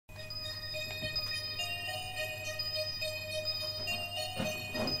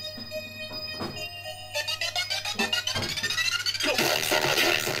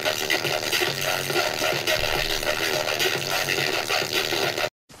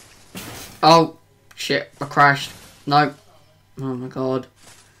Oh, shit, I crashed. No. Oh my god.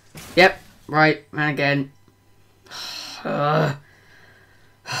 Yep, right, and again.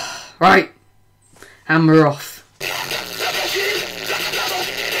 Right, and we're off.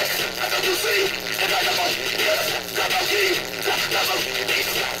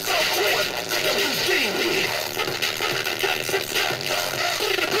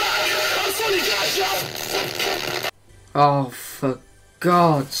 Oh, for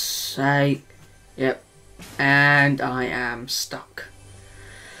God's sake. Yep, and I am stuck.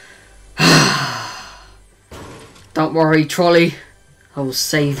 Don't worry, trolley. I will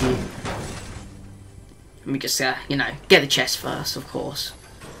save you. Let me just, you know, get the chest first, of course.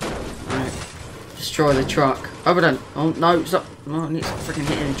 Alright. Destroy the truck. Oh, but don't. Oh, no, stop. No, I need to stop freaking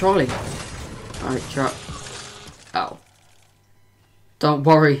hitting the trolley. Alright, truck. Oh. Don't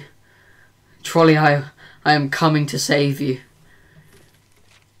worry. Trolley, I am coming to save you.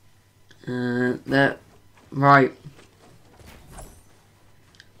 There. Right.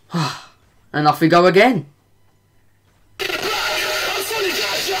 And off we go again.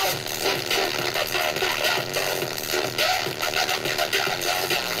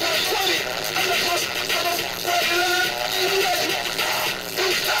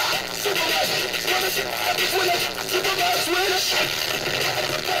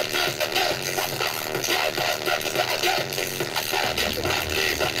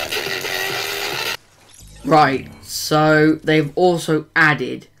 Right, so they've also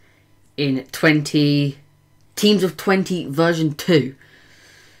added in 20 Teams of 20 version 2.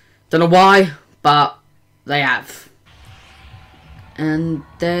 Don't know why, but they have. And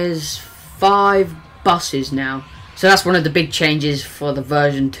there's 5 buses now. So that's one of the big changes for the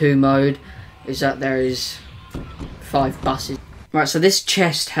version 2 mode, is that there is 5 buses. Right, so this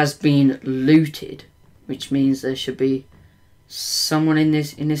chest has been looted, which means there should be someone in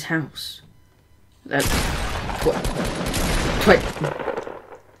this house.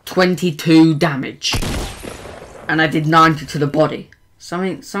 22 damage, and I did 90 to the body.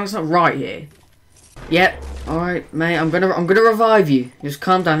 Something's not right here. Yep. All right, mate. I'm gonna revive you. Just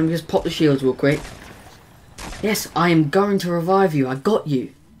calm down. Let me just pop the shields real quick. Yes, I am going to revive you. I got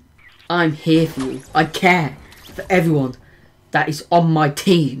you. I'm here for you. I care for everyone that is on my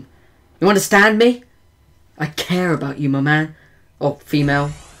team. You understand me? I care about you, my man. Or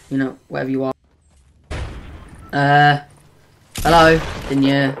female. You know, whatever you are. Hello? Can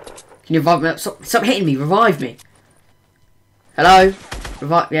you revive me? Stop hitting me, revive me. Hello?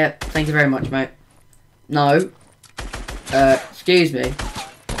 Revive, yeah, thank you very much, mate. No. Excuse me.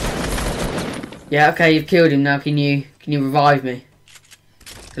 Yeah, okay, you've killed him now, can you revive me?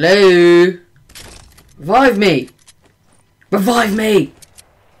 Hello? Revive me! Revive me!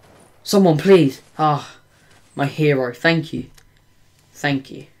 Someone, please. Ah, my hero, thank you.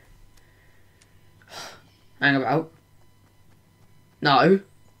 Thank you. Hang about. No.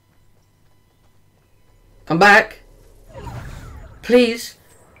 Come back. Please.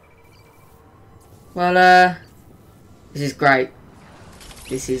 Well, this is great.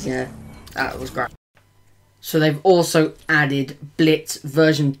 This is, that was great. So they've also added Blitz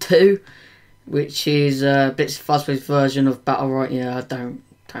version 2, which is Blitz fast-paced version of Battle Royale. Yeah, I don't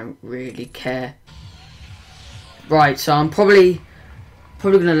really care. Right, so I'm probably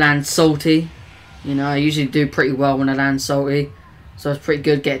gonna land salty. You know, I usually do pretty well when I land salty, so it's pretty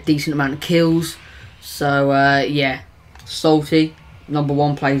good. Get a decent amount of kills. So yeah, salty,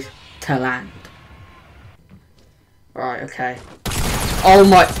 #1 place to land. Right, okay. Oh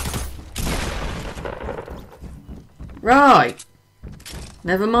my. Right.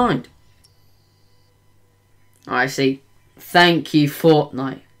 Never mind. I see. Thank you,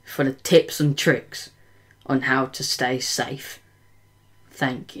 Fortnite, for the tips and tricks on how to stay safe.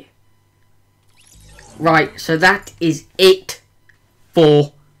 Thank you. Right, so that is it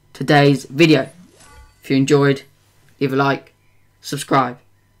for today's video. If you enjoyed, leave a like, subscribe,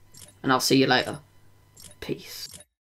 and I'll see you later. Peace.